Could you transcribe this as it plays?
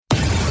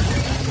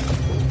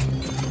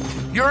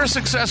You're a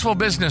successful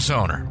business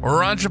owner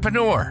or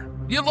entrepreneur.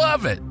 You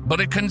love it,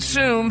 but it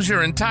consumes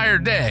your entire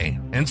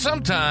day and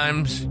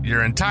sometimes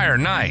your entire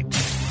night.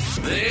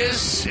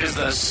 This is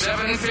the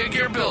Seven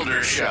Figure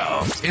Builder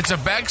Show. It's a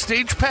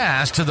backstage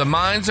pass to the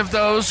minds of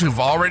those who've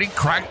already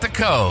cracked the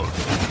code.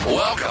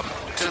 Welcome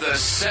to the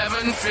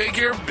Seven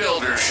Figure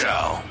Builder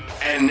Show.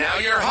 And now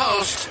your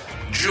host,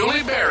 Julie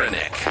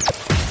Baranek.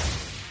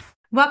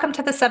 Welcome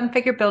to the Seven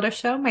Figure Builder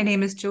Show. My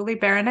name is Julie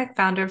Baranek,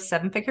 founder of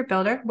Seven Figure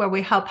Builder, where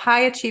we help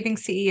high-achieving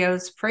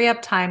CEOs free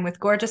up time with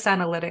gorgeous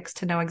analytics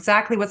to know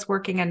exactly what's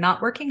working and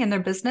not working in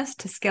their business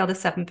to scale to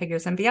seven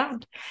figures and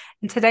beyond.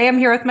 And today I'm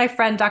here with my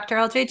friend, Dr.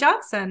 LJ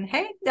Johnson.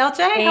 Hey,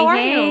 LJ, how are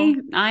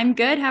you? I'm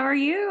good. How are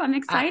you? I'm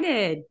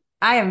excited.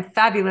 I am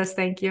fabulous,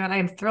 thank you. And I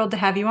am thrilled to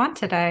have you on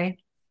today.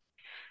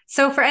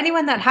 So for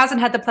anyone that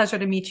hasn't had the pleasure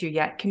to meet you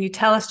yet, can you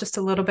tell us just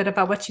a little bit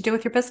about what you do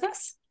with your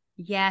business?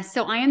 Yeah,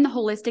 so I am the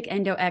holistic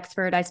endo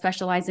expert. I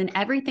specialize in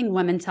everything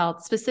women's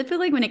health,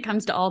 specifically when it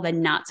comes to all the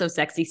not so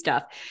sexy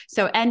stuff.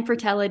 So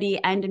infertility,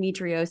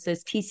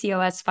 endometriosis,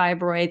 PCOS,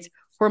 fibroids,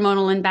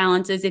 hormonal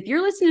imbalances. If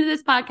you're listening to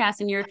this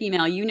podcast and you're a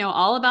female, you know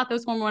all about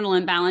those hormonal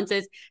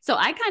imbalances. So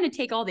I kind of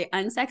take all the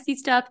unsexy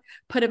stuff,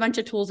 put a bunch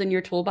of tools in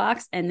your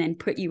toolbox, and then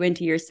put you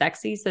into your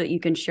sexy so that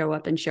you can show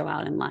up and show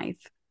out in life.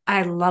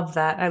 I love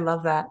that. I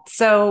love that.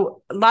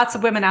 So lots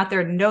of women out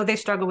there know they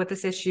struggle with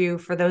this issue.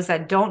 For those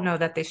that don't know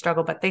that they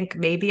struggle, but think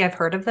maybe I've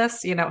heard of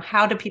this,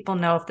 how do people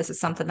know if this is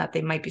something that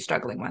they might be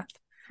struggling with?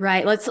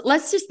 Right.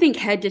 Let's just think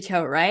head to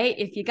toe, right?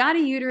 If you got a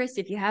uterus,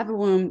 if you have a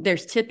womb,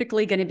 there's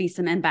typically going to be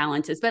some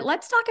imbalances. But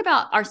let's talk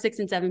about our 6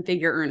 and 7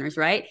 figure earners,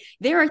 right?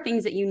 There are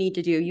things that you need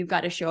to do. You've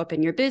got to show up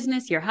in your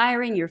business. You're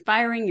hiring, you're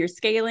firing, you're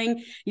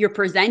scaling, you're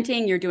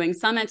presenting, you're doing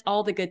summits,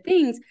 all the good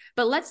things.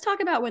 But let's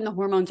talk about when the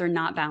hormones are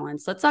not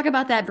balanced. Let's talk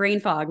about that brain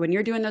fog when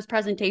you're doing those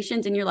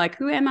presentations and you're like,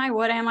 who am I?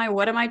 What am I?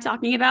 What am I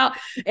talking about?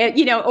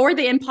 Or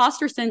the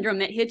imposter syndrome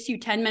that hits you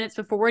 10 minutes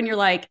before and you're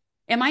like,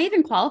 am I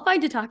even qualified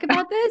to talk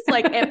about this?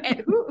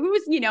 And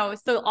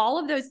who's, so all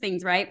of those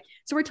things, right?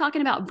 So we're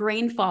talking about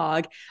brain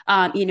fog,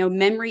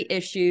 memory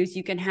issues.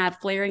 You can have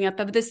flaring up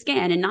of the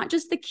skin and not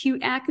just the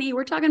cute acne.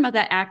 We're talking about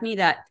that acne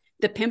that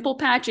the pimple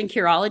patch in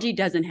Curology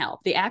doesn't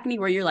help. The acne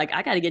where you're like,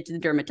 I got to get to the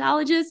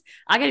dermatologist.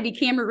 I got to be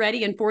camera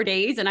ready in 4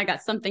 days. And I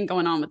got something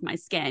going on with my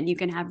skin. You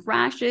can have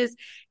rashes,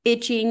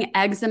 itching,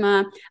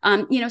 eczema.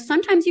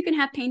 Sometimes you can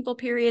have painful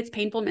periods,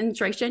 painful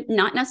menstruation,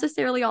 not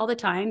necessarily all the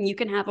time. You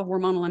can have a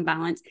hormonal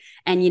imbalance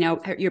and,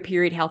 your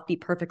period health be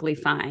perfectly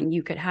fine.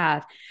 You could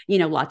have,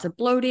 lots of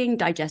bloating,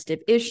 digestive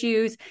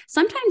issues.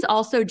 Sometimes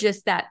also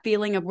just that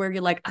feeling of where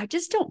you're like, I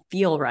just don't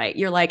feel right.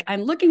 You're like,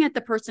 I'm looking at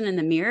the person in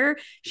the mirror.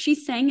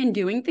 She's saying and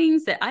doing things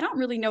that I don't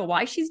really know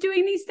why she's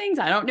doing these things.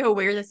 I don't know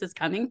where this is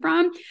coming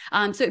from.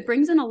 So it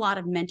brings in a lot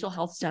of mental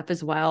health stuff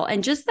as well.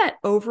 And just that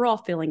overall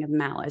feeling of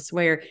malice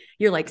where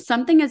you're like,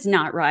 something is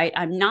not right.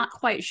 I'm not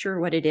quite sure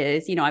what it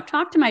is. I've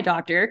talked to my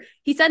doctor.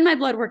 He said my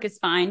blood work is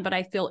fine, but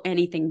I feel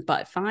anything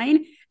but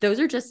fine. Those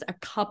are just a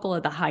couple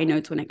of the high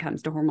notes when it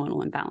comes to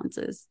hormonal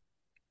imbalances.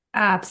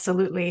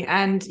 Absolutely.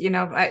 And,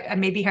 I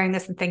may be hearing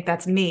this and think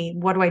that's me.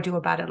 What do I do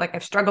about it? Like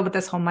I've struggled with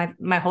this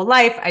my whole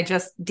life. I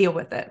just deal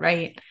with it,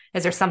 right?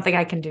 Is there something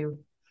I can do?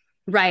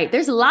 Right.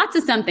 There's lots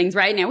of some things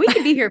right now. We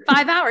could be here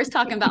 5 hours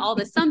talking about all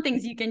the some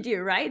things you can do,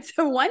 right?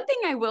 So one thing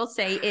I will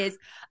say is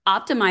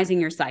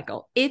optimizing your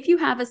cycle. If you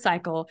have a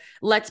cycle,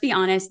 let's be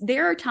honest,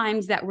 there are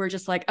times that we're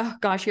just like, oh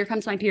gosh, here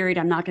comes my period.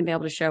 I'm not going to be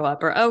able to show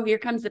up. Or, oh, here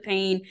comes the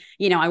pain.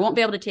 I won't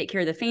be able to take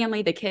care of the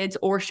family, the kids,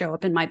 or show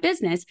up in my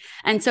business.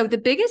 And so the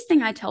biggest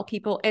thing I tell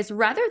people is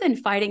rather than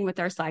fighting with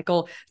our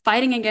cycle,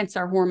 fighting against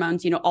our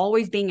hormones,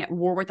 always being at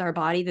war with our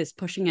body, this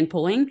pushing and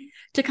pulling,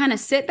 to kind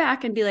of sit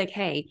back and be like,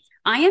 hey,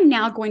 I am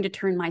now going to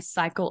turn my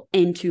cycle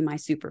into my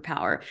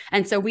superpower.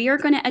 And so we are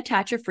going to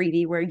attach a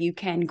freebie where you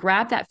can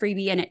grab that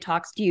freebie and it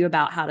talks to you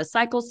about how to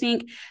cycle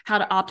sync, how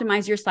to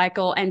optimize your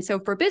cycle. And so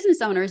for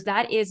business owners,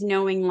 that is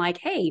knowing like,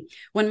 hey,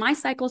 when my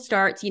cycle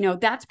starts,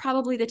 that's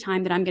probably the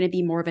time that I'm going to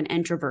be more of an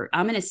introvert.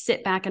 I'm going to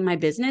sit back in my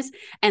business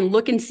and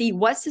look and see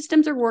what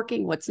systems are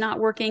working, what's not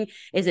working.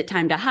 Is it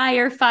time to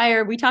hire,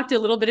 fire? We talked a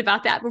little bit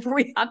about that before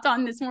we hopped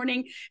on this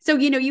morning. So,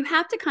 you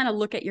have to kind of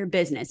look at your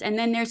business. And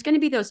then there's going to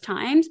be those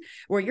times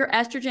where your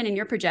estrogen and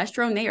your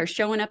progesterone, they are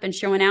showing up and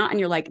showing out. And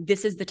you're like,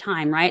 this is the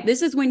time, right?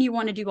 This is when you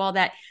want to do all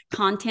that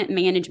content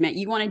management.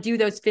 You want to do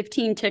those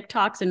 15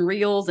 TikToks and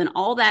reels and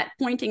all that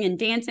pointing and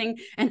dancing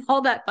and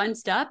all that fun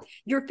stuff.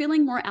 You're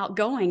feeling more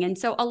outgoing. And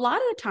so a lot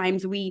of the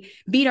times we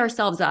beat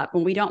ourselves up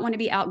when we don't want to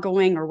be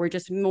outgoing, or we're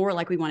just more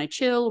like we want to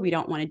chill. We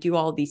don't want to do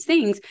all of these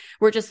things.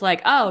 We're just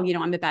like, oh,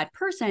 I'm a bad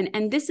person.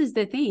 And this is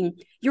the thing.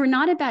 You're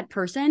not a bad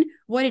person.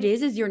 What it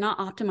is you're not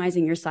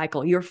optimizing your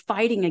cycle. You're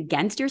fighting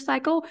against your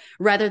cycle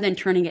rather than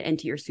turning it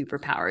into your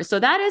superpower. So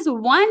that is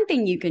one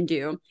thing you can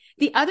do.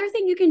 The other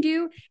thing you can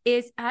do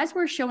is as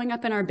we're showing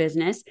up in our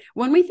business,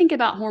 when we think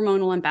about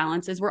hormonal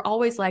imbalances, we're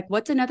always like,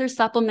 what's another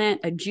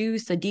supplement, a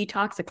juice, a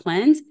detox, a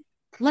cleanse?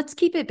 Let's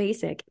keep it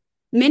basic.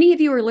 Many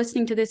of you are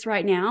listening to this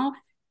right now.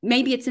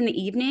 maybe it's in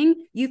the evening,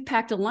 you've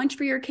packed a lunch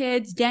for your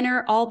kids,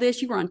 dinner, all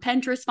this, you were on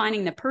Pinterest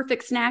finding the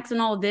perfect snacks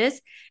and all of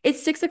this.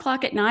 It's 6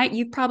 o'clock at night.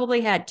 You've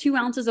probably had 2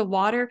 ounces of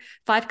water,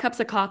 5 cups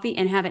of coffee,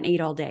 and haven't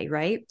ate all day,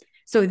 right?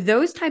 So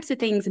those types of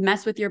things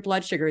mess with your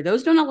blood sugar.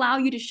 Those don't allow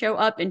you to show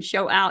up and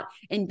show out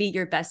and be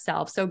your best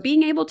self. So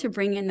being able to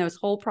bring in those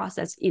whole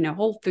process,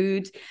 whole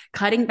foods,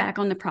 cutting back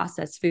on the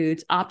processed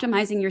foods,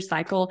 optimizing your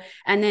cycle.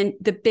 And then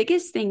the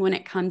biggest thing when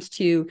it comes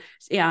to,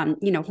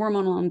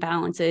 hormonal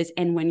imbalances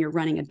and when you're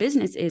running a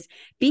business is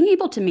being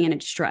able to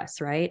manage stress,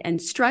 right?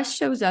 And stress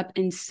shows up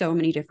in so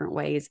many different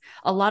ways.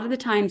 A lot of the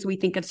times we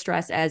think of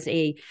stress as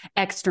a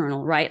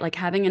external, right? Like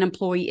having an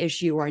employee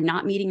issue or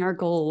not meeting our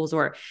goals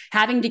or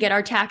having to get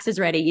our taxes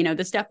ready,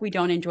 the stuff we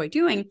don't enjoy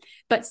doing.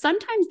 But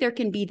sometimes there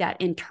can be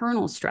that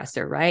internal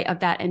stressor, right?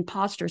 Of that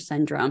imposter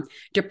syndrome,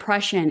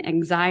 depression,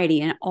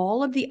 anxiety, and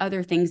all of the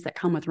other things that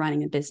come with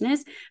running a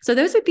business. So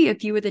those would be a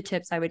few of the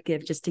tips I would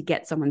give just to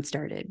get someone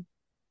started.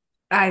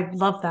 I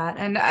love that.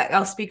 And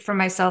I'll speak for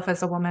myself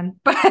as a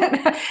woman,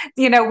 but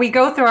we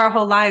go through our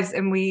whole lives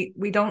and we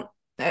don't,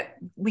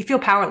 we feel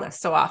powerless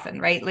so often,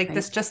 right? Like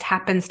this just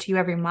happens to you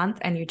every month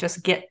and you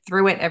just get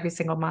through it every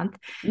single month.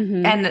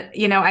 Mm-hmm. And,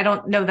 I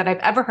don't know that I've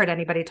ever heard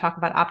anybody talk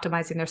about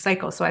optimizing their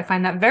cycle. So I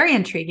find that very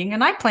intriguing,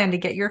 and I plan to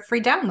get your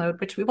free download,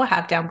 which we will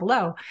have down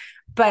below.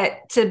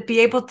 But to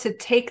be able to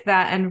take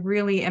that and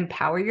really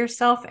empower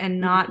yourself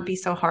and not be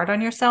so hard on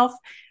yourself,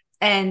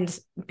 and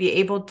be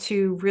able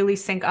to really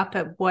sync up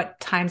at what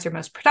times are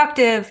most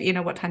productive,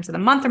 what times of the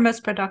month are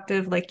most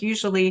productive. Like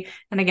usually,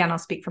 and again, I'll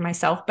speak for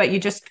myself, but you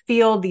just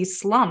feel these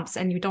slumps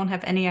and you don't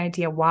have any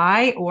idea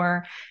why,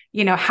 or,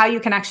 how you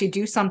can actually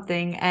do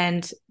something,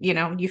 and,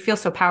 you feel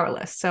so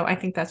powerless. So I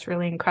think that's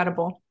really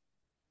incredible.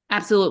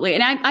 Absolutely.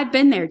 And I've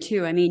been there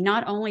too. I mean,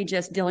 not only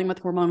just dealing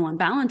with hormonal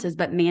imbalances,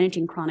 but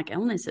managing chronic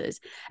illnesses.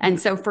 And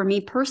so for me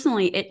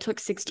personally, it took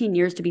 16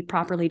 years to be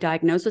properly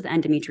diagnosed with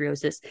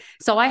endometriosis.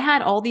 So I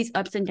had all these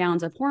ups and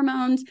downs of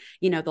hormones,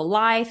 the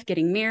life,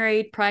 getting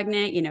married,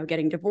 pregnant,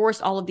 getting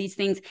divorced, all of these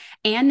things,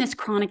 and this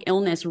chronic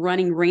illness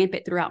running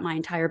rampant throughout my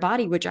entire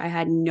body, which I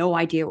had no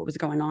idea what was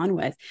going on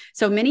with.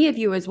 So many of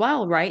you as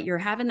well, right? You're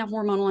having the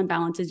hormonal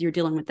imbalances, you're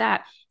dealing with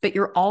that, but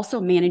you're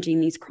also managing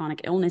these chronic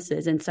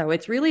illnesses. And so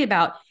it's really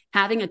about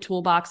having a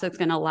toolbox that's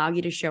going to allow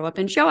you to show up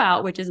and show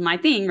out, which is my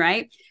thing,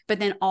 right? But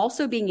then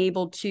also being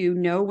able to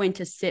know when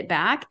to sit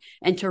back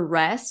and to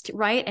rest,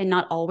 right? And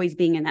not always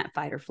being in that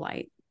fight or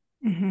flight.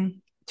 Mm-hmm.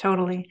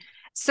 Totally.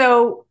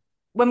 So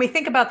when we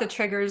think about the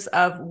triggers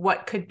of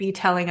what could be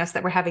telling us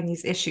that we're having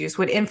these issues,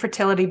 would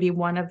infertility be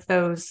one of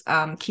those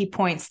key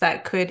points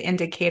that could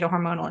indicate a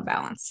hormonal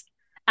imbalance?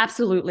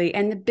 Absolutely.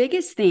 And the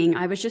biggest thing,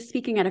 I was just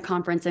speaking at a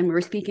conference and we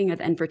were speaking of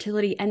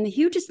infertility. And the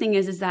hugest thing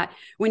is that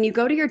when you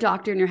go to your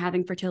doctor and you're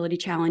having fertility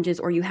challenges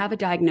or you have a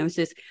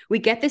diagnosis, we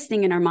get this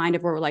thing in our mind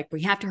of where we're like,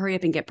 we have to hurry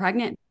up and get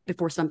pregnant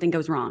before something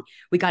goes wrong.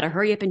 We got to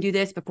hurry up and do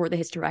this before the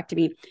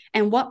hysterectomy.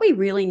 And what we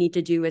really need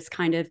to do is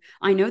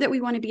I know that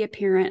we want to be a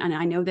parent and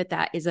I know that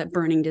that is a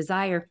burning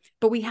desire,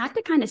 but we have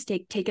to kind of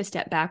take a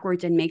step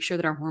backwards and make sure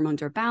that our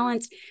hormones are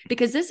balanced,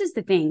 because this is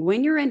the thing.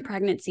 When you're in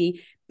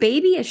pregnancy,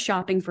 baby is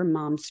shopping for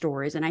mom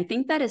stores. And I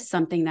think that is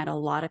something that a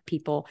lot of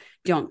people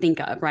don't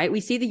think of, right?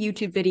 We see the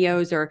YouTube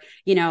videos or,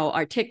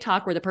 our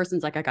TikTok where the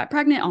person's like, I got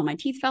pregnant, all my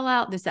teeth fell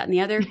out, this, that, and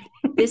the other.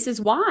 This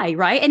is why,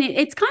 right? And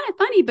it's kind of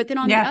funny, but then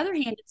on the other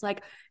hand, it's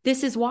like,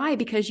 this is why,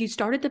 because you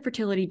started the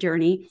fertility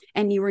journey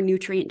and you were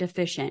nutrient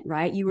deficient,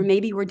 right? You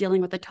were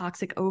dealing with a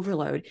toxic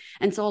overload.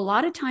 And so a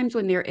lot of times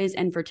when there is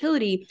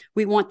infertility,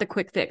 we want the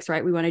quick fix,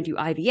 right? We want to do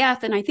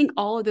IVF. And I think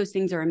all of those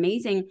things are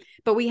amazing,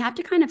 but we have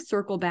to kind of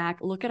circle back,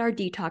 look at our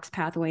detox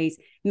pathways,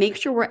 make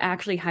sure we're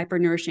actually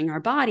hyper-nourishing our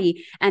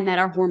body and that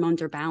our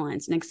hormones are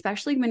balanced. And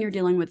especially when you're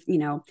dealing with,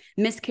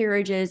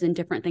 miscarriages and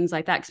different things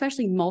like that,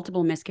 especially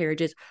multiple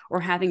miscarriages or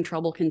having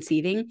trouble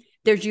conceiving,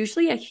 there's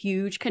usually a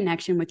huge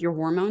connection with your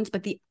hormones.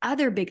 But the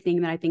other big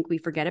thing that I think we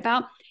forget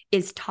about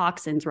is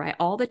toxins, right?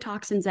 All the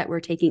toxins that we're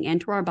taking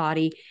into our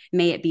body,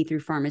 may it be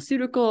through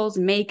pharmaceuticals,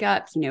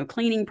 makeups,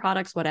 cleaning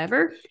products,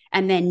 whatever,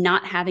 and then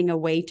not having a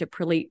way to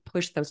really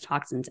push those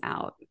toxins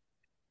out.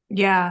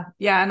 Yeah.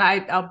 Yeah. And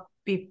I'll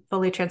be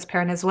fully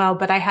transparent as well,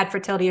 but I had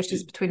fertility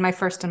issues between my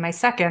first and my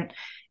second.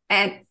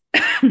 And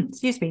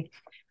excuse me,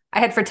 I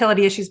had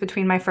fertility issues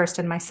between my first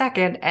and my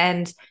second.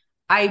 And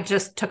I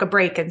just took a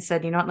break and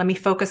said, let me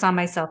focus on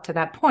myself to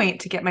that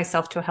point to get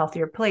myself to a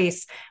healthier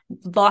place,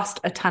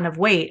 lost a ton of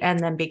weight, and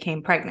then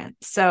became pregnant.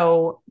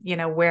 So,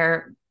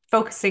 where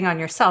focusing on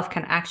yourself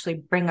can actually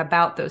bring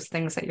about those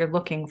things that you're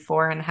looking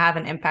for and have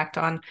an impact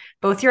on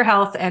both your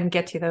health and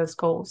get to those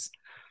goals.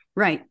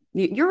 Right.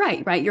 You're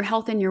right? Your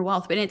health and your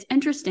wealth. But it's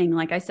interesting.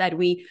 Like I said,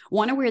 we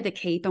want to wear the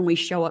cape and we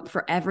show up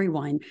for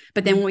everyone.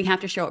 But then when we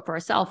have to show up for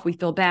ourselves, we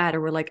feel bad,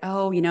 or we're like,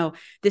 oh,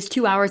 this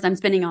 2 hours I'm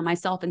spending on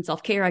myself and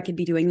self-care, I could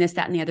be doing this,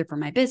 that, and the other for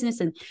my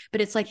business.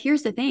 But it's like,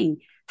 here's the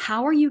thing.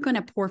 How are you going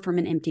to pour from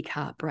an empty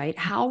cup, right?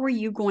 How are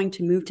you going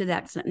to move to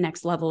that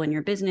next level in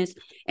your business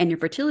and your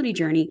fertility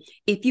journey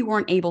if you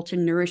weren't able to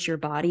nourish your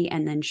body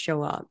and then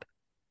show up?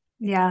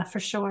 Yeah, for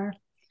sure.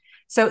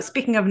 So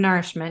speaking of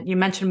nourishment, you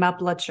mentioned about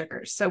blood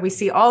sugars. So we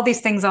see all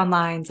these things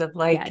online of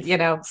like,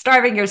 Yes.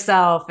 starving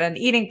yourself and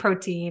eating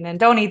protein and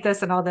don't eat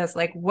this and all this.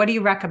 Like, what do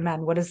you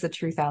recommend? What is the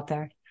truth out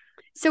there?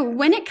 So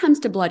when it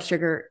comes to blood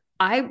sugar,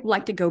 I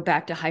like to go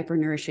back to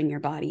hypernourishing your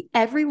body.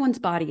 Everyone's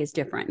body is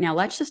different. Now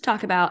let's just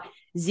talk about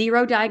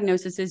zero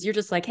diagnoses. You're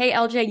just like, hey,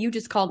 LJ, you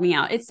just called me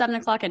out. It's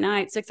 7:00 at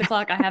night,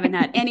 6:00. I haven't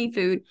had any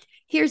food.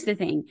 Here's the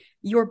thing.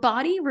 Your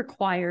body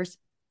requires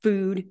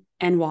food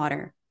and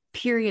water.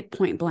 Period,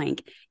 point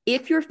blank.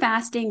 If you're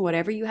fasting,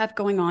 whatever you have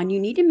going on, you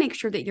need to make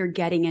sure that you're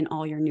getting in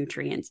all your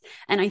nutrients.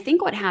 And I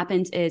think what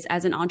happens is,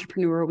 as an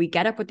entrepreneur, we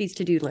get up with these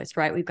to-do lists,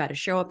 right? We've got to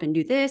show up and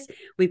do this.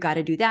 We've got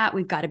to do that.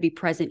 We've got to be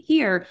present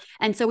here.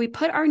 And so we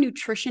put our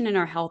nutrition and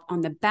our health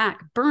on the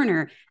back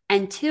burner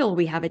until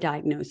we have a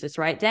diagnosis,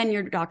 right? Then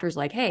your doctor's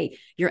like, hey,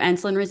 you're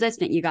insulin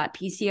resistant. You got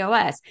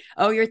PCOS.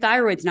 Oh, your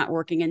thyroid's not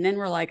working. And then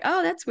we're like,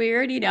 oh, that's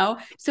weird,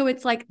 So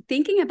it's like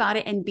thinking about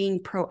it and being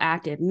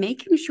proactive,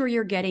 making sure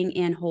you're getting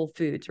in whole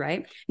foods,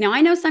 right? Now, I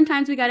know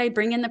sometimes we got to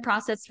bring in the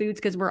processed foods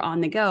because we're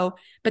on the go,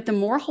 but the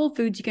more whole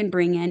foods you can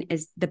bring in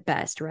is the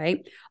best,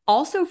 right?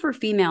 Also for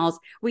females,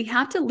 we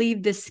have to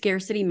leave this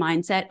scarcity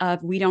mindset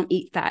of we don't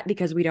eat fat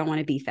because we don't want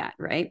to be fat,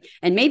 right?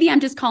 And maybe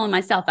I'm just calling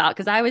myself out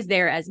because I was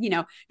there as,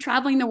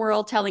 traveling the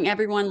world, telling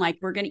everyone like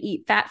we're going to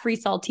eat fat-free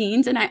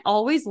saltines. And I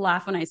always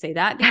laugh when I say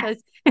that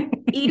because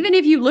even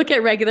if you look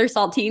at regular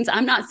saltines,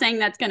 I'm not saying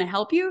that's going to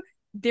help you.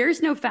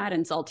 There's no fat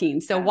in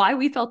saltines. So why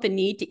we felt the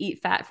need to eat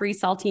fat-free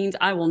saltines,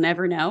 I will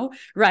never know,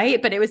 right?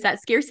 But it was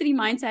that scarcity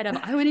mindset of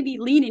I want to be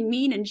lean and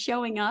mean and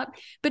showing up.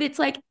 But it's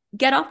like,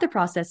 get off the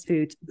processed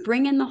foods,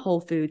 bring in the whole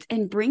foods,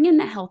 and bring in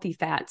the healthy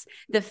fats.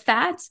 The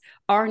fats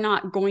are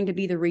not going to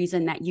be the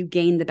reason that you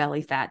gain the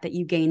belly fat, that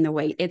you gain the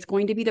weight. It's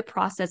going to be the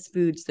processed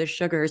foods, the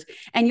sugars,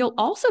 and you'll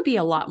also be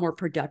a lot more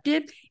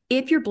productive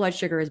if your blood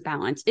sugar is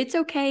balanced. It's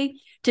okay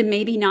to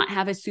maybe not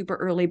have a super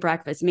early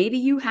breakfast. Maybe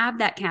you have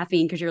that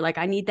caffeine because you're like,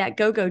 I need that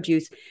go-go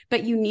juice,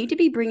 but you need to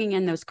be bringing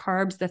in those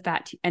carbs, the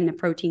fat, and the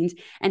proteins,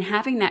 and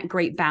having that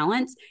great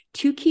balance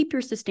to keep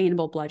your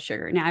sustainable blood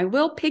sugar. Now, I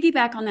will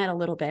piggyback on that a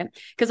little bit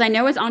because I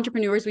know as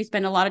entrepreneurs, we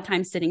spend a lot of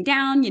time sitting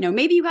down.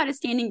 Maybe you had a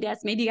standing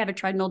desk, maybe you have a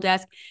treadmill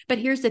desk, but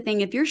here's the thing.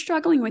 If you're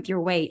struggling with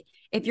your weight,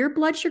 if your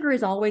blood sugar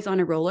is always on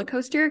a roller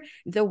coaster,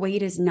 the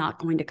weight is not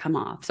going to come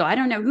off. So I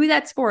don't know who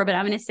that's for, but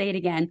I'm going to say it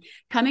again.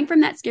 Coming from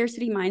that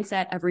scarcity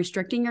mindset of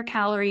restricting your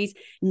calories,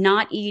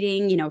 not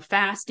eating,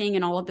 fasting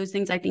and all of those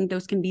things, I think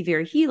those can be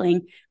very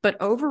healing.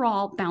 But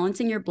overall,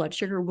 balancing your blood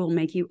sugar will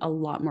make you a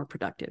lot more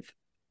productive.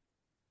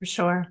 For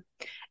sure.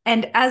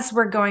 And as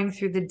we're going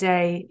through the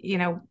day,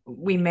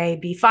 we may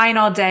be fine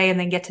all day and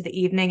then get to the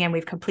evening and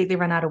we've completely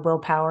run out of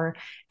willpower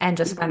and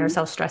just find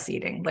ourselves stress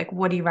eating. Like,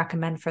 what do you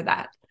recommend for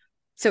that?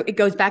 So it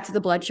goes back to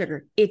the blood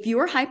sugar. If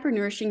you're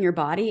hypernourishing your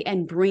body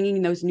and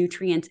bringing those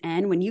nutrients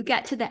in, when you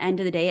get to the end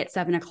of the day at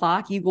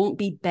 7:00, you won't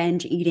be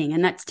binge eating.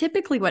 And that's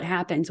typically what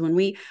happens when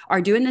we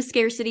are doing the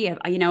scarcity of,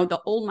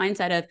 the old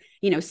mindset of,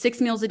 6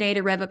 meals a day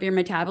to rev up your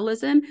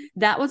metabolism.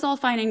 That was all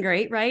fine and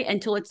great, right?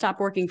 Until it stopped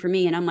working for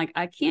me. And I'm like,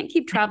 I can't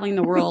keep traveling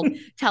the world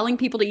telling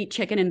people to eat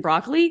chicken and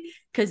broccoli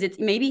because it's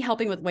maybe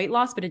helping with weight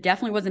loss, but it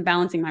definitely wasn't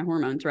balancing my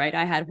hormones, right?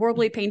 I had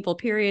horribly painful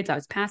periods. I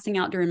was passing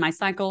out during my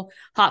cycle,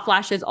 hot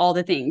flashes, all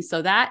the things.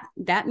 So that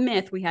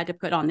myth we had to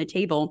put on the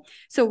table.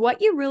 So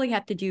what you really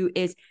have to do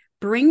is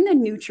bring the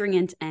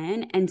nutrients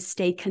in and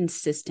stay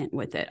consistent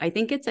with it. I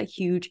think it's a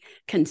huge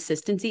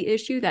consistency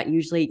issue that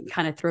usually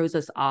kind of throws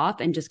us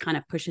off and just kind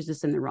of pushes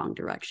us in the wrong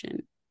direction.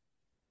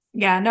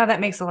 Yeah, no, that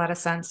makes a lot of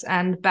sense.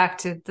 And back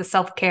to the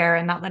self-care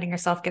and not letting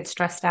yourself get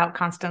stressed out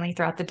constantly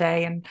throughout the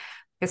day. And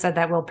like I said,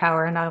 that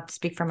willpower, and I'll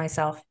speak for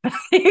myself.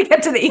 You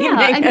get to the evening.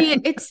 I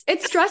mean, it's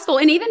stressful.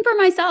 And even for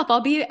myself, I'll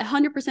be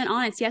 100%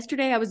 honest.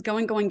 Yesterday, I was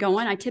going.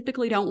 I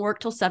typically don't work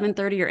till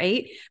 7:30 or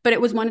 8, but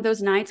it was one of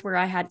those nights where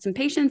I had some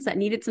patients that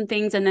needed some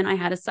things. And then I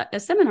had a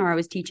seminar I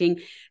was teaching.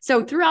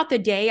 So throughout the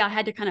day, I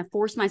had to kind of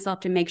force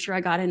myself to make sure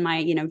I got in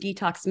my,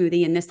 detox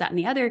smoothie and this, that, and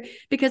the other,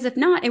 because if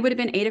not, it would have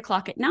been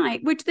 8:00 at night,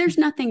 which there's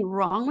nothing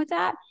wrong with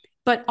that.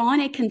 But on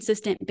a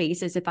consistent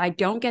basis, if I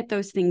don't get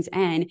those things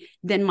in,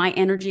 then my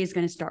energy is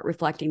going to start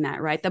reflecting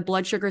that, right? The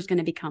blood sugar is going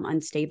to become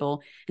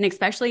unstable. And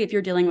especially if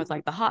you're dealing with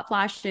like the hot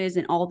flashes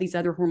and all these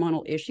other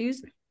hormonal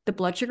issues, the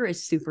blood sugar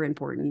is super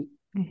important.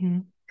 Mm-hmm.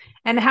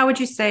 And how would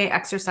you say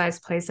exercise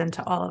plays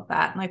into all of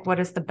that? Like,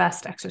 what is the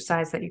best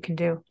exercise that you can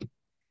do?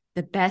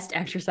 The best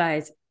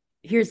exercise,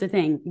 here's the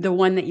thing, the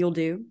one that you'll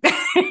do.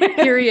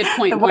 Period,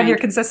 point the blank. one you're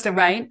consistent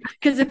with. Right?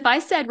 Because if I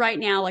said right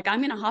now, like,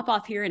 I'm going to hop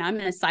off here and I'm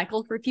going to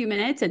cycle for a few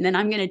minutes and then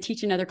I'm going to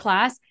teach another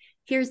class.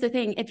 Here's the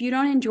thing. If you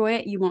don't enjoy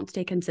it, you won't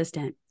stay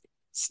consistent.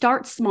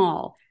 Start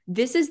small.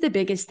 This is the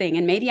biggest thing.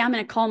 And maybe I'm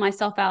going to call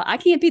myself out. I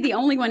can't be the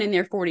only one in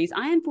their 40s.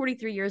 I am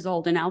 43 years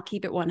old and I'll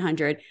keep it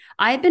 100.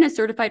 I've been a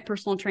certified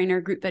personal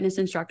trainer, group fitness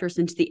instructor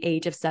since the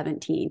age of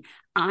 17.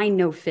 I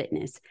know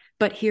fitness,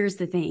 but here's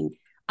the thing.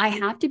 I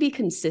have to be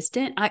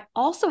consistent. I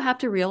also have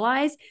to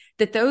realize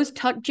that those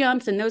tuck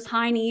jumps and those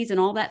high knees and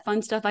all that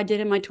fun stuff I did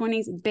in my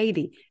 20s,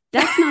 baby,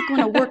 that's not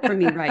going to work for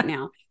me right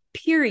now.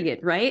 period,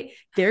 right?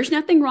 There's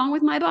nothing wrong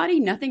with my body,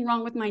 nothing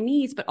wrong with my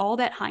needs, but all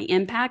that high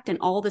impact and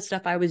all the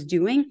stuff I was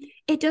doing,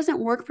 it doesn't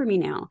work for me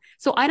now.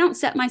 So I don't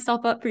set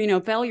myself up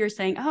for, failure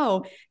saying,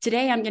 oh,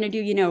 today I'm going to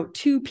do,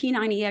 2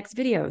 P90X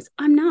videos.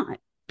 I'm not.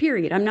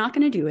 Period. I'm not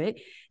going to do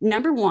it.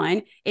 Number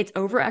one, it's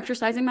over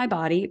exercising my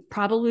body,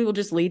 probably will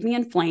just leave me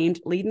inflamed,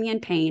 leave me in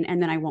pain,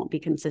 and then I won't be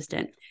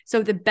consistent.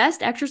 So the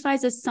best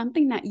exercise is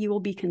something that you will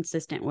be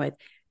consistent with.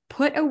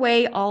 Put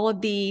away all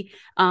of the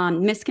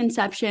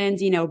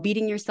misconceptions,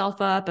 beating yourself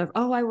up of,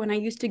 when I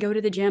used to go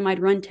to the gym, I'd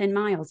run 10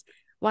 miles.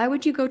 Why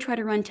would you go try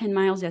to run 10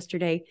 miles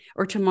yesterday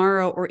or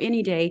tomorrow or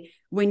any day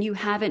when you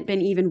haven't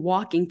been even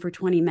walking for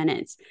 20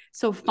 minutes?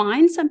 So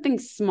find something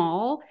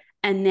small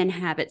and then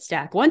habit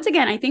stack. Once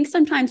again, I think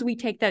sometimes we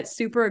take that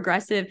super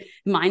aggressive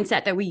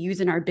mindset that we use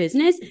in our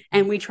business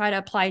and we try to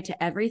apply it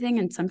to everything.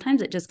 And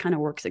sometimes it just kind of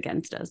works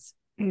against us.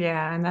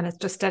 Yeah. And then it's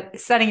just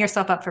setting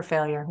yourself up for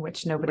failure,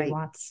 which nobody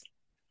wants.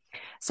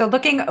 So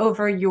looking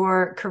over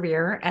your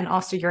career and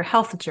also your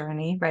health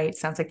journey, right?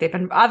 Sounds like they've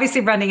been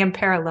obviously running in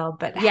parallel,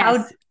 but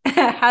yes.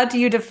 how do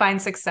you define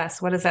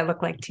success? What does that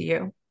look like to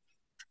you?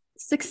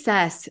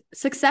 Success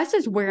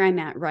is where I'm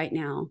at right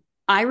now.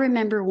 I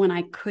remember when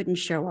I couldn't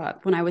show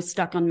up, when I was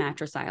stuck on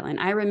Mattress Island.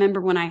 I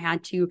remember when I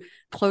had to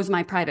close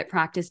my private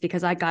practice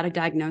because I got a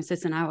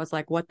diagnosis and I was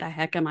like, what the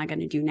heck am I going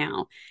to do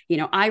now?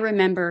 I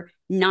remember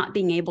not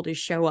being able to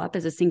show up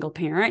as a single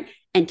parent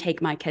and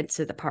take my kids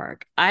to the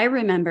park. I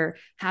remember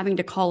having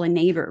to call a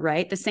neighbor,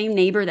 right? The same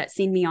neighbor that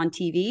seen me on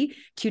TV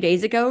 2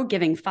 days ago,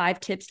 giving 5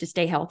 tips to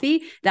stay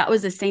healthy. That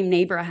was the same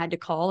neighbor I had to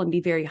call and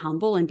be very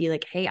humble and be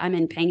like, hey, I'm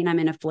in pain. I'm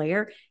in a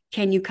flare.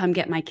 Can you come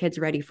get my kids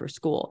ready for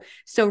school?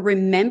 So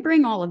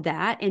remembering all of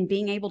that and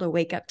being able to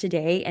wake up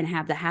today and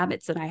have the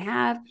habits that I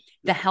have,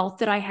 the health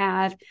that I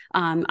have.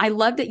 I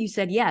love that you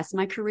said, yes,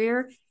 my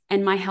career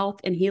and my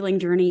health and healing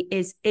journey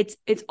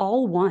it's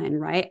all one,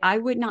 right? I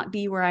would not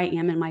be where I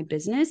am in my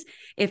business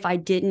if I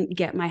didn't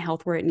get my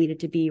health where it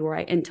needed to be,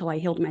 until I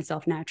healed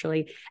myself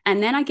naturally.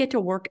 And then I get to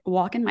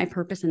walk in my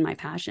purpose and my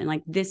passion.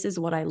 Like, this is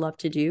what I love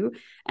to do.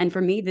 And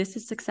for me, this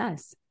is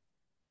success.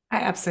 I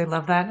absolutely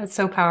love that. It's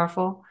so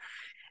powerful.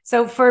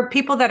 So for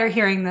people that are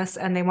hearing this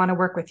and they want to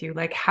work with you,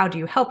 like, how do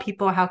you help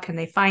people? How can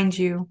they find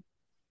you?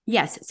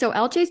 Yes. So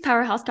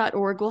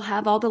ljspowerhouse.org will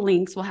have all the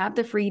links. We'll have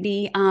the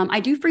freebie. I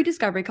do free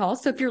discovery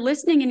calls. So if you're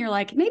listening and you're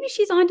like, maybe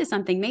she's onto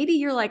something, maybe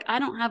you're like, I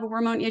don't have a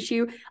hormone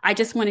issue, I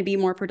just want to be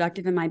more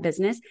productive in my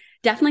business,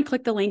 definitely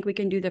click the link. We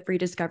can do the free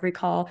discovery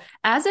call.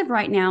 As of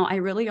right now, I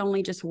really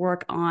only just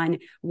work on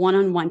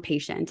one-on-one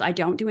patients. I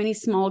don't do any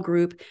small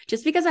group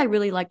just because I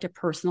really like to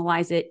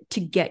personalize it to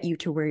get you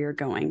to where you're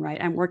going,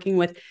 right? I'm working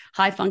with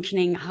high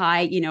functioning,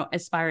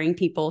 aspiring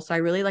people. So I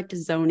really like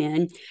to zone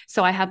in.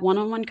 So I have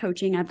one-on-one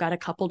coaching. I've got a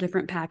couple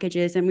different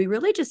packages, and we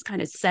really just kind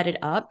of set it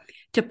up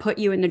to put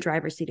you in the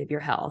driver's seat of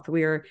your health.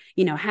 We're,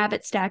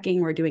 habit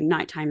stacking. We're doing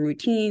nighttime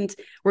routines.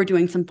 We're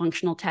doing some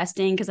functional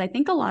testing. Cause I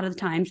think a lot of the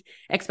times,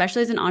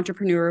 especially as an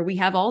entrepreneur, we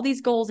have all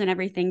these goals and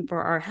everything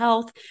for our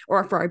health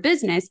or for our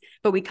business,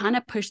 but we kind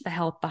of push the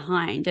health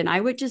behind. And I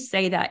would just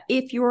say that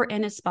if you're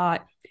in a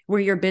spot where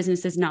your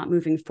business is not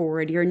moving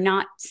forward, you're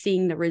not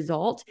seeing the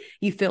result,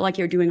 you feel like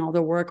you're doing all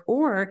the work,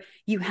 or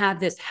you have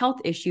this health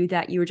issue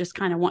that you're just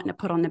kind of wanting to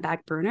put on the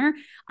back burner,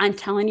 I'm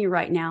telling you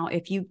right now,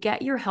 if you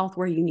get your health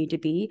where you need to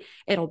be,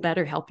 it'll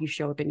better help you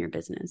show up in your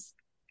business.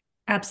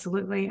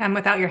 Absolutely. And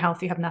without your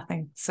health, you have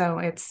nothing. So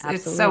it's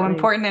so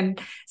important.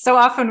 And so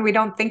often we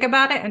don't think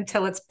about it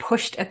until it's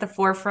pushed at the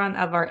forefront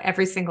of our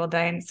every single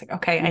day. And it's like,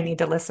 okay, I need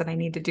to listen. I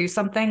need to do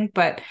something,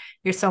 but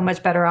you're so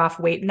much better off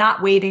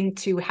not waiting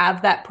to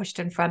have that pushed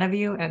in front of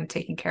you and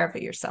taking care of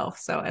it yourself.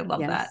 So I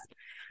love that.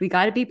 We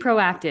got to be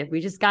proactive. We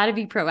just got to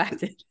be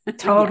proactive.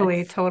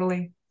 Totally.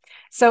 Totally.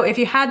 So if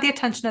you had the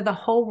attention of the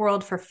whole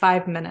world for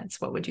 5 minutes,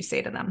 what would you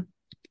say to them?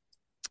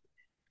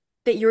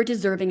 That you're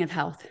deserving of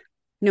health.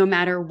 No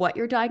matter what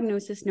your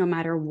diagnosis, no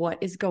matter what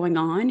is going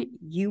on,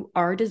 you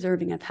are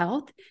deserving of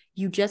health.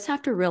 You just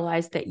have to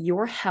realize that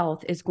your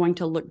health is going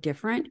to look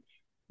different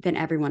than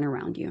everyone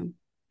around you.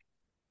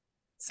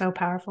 So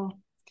powerful.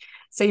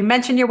 So you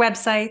mentioned your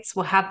websites.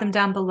 We'll have them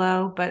down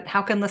below, but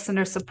how can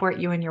listeners support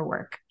you in your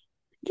work?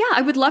 Yeah,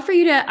 I would love for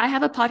you to, I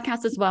have a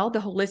podcast as well, the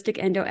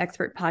Holistic Endo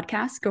Expert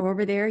Podcast. Go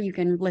over there. You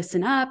can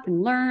listen up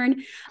and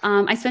learn.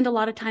 I spend a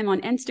lot of time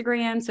on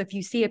Instagram. So if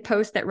you see a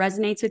post that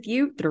resonates with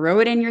you, throw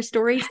it in your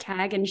stories,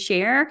 tag and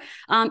share.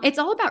 It's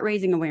all about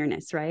raising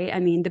awareness, right? I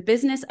mean, the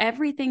business,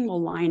 everything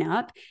will line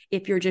up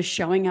if you're just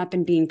showing up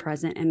and being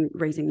present and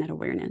raising that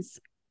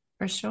awareness.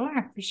 For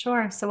sure. For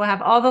sure. So we'll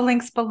have all the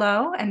links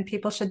below, and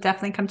people should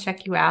definitely come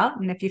check you out.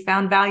 And if you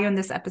found value in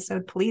this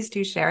episode, please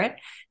do share it.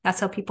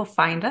 That's how people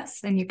find us.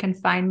 And you can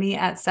find me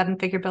at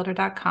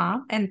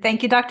sevenfigurebuilder.com. And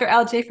thank you, Dr.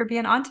 LJ, for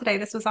being on today.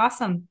 This was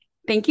awesome.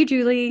 Thank you,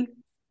 Julie.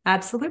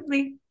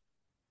 Absolutely.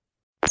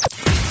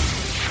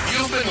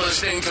 You've been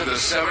listening to the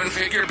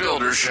 7-Figure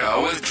Builder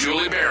Show with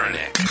Julie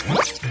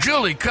Baranek.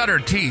 Julie cut her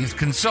teeth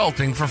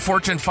consulting for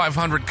Fortune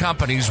 500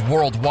 companies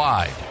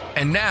worldwide.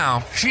 And now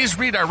she's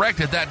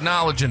redirected that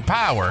knowledge and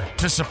power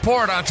to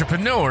support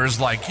entrepreneurs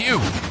like you.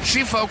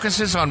 She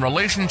focuses on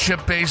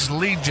relationship-based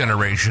lead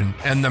generation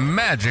and the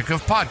magic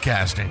of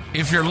podcasting.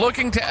 If you're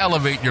looking to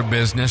elevate your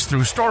business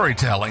through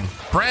storytelling,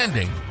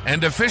 branding,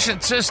 and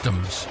efficient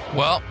systems,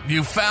 well,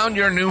 you found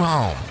your new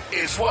home.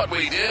 It's what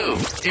we do.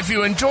 If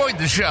you enjoyed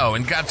the show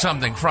and got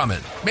something from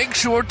it, make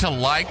sure to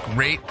like,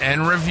 rate,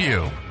 and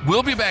review.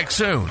 We'll be back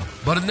soon,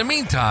 but in the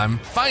meantime,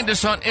 find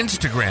us on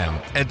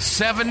Instagram at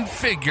 7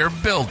 Figure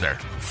Builder.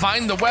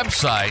 Find the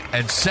website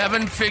at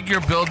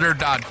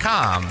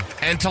 7figurebuilder.com,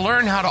 and to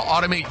learn how to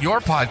automate your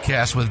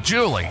podcast with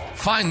Julie,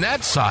 find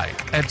that site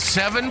at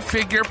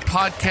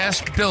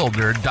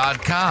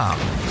 7figurepodcastbuilder.com.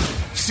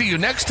 See you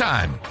next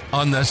time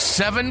on the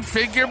 7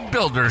 Figure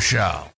Builder Show.